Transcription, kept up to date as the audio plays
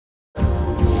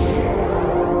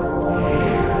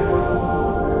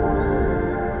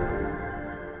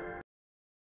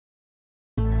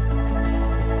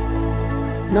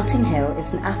Notting Hill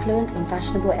is an affluent and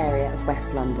fashionable area of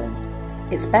West London.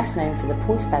 It's best known for the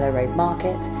Portobello Road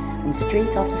Market and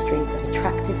street after street of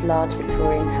attractive large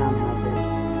Victorian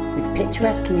townhouses, with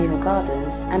picturesque communal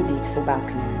gardens and beautiful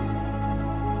balconies.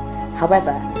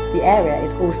 However, the area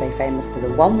is also famous for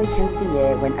the one weekend of the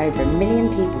year when over 1 million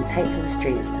people take to the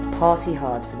streets to party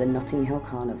hard for the Notting Hill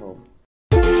Carnival.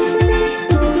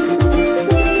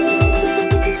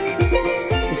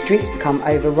 The streets become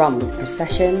overrun with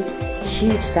processions,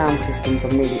 huge sound systems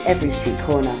on nearly every street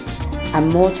corner, and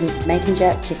more Jamaican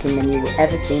jerk chicken than you will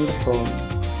ever seen before.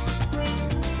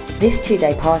 This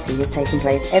 2-day party has taken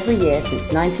place every year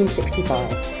since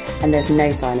 1965, and there's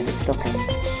no sign of it stopping.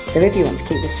 So if you want to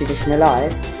keep this tradition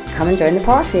alive, come and join the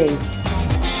party!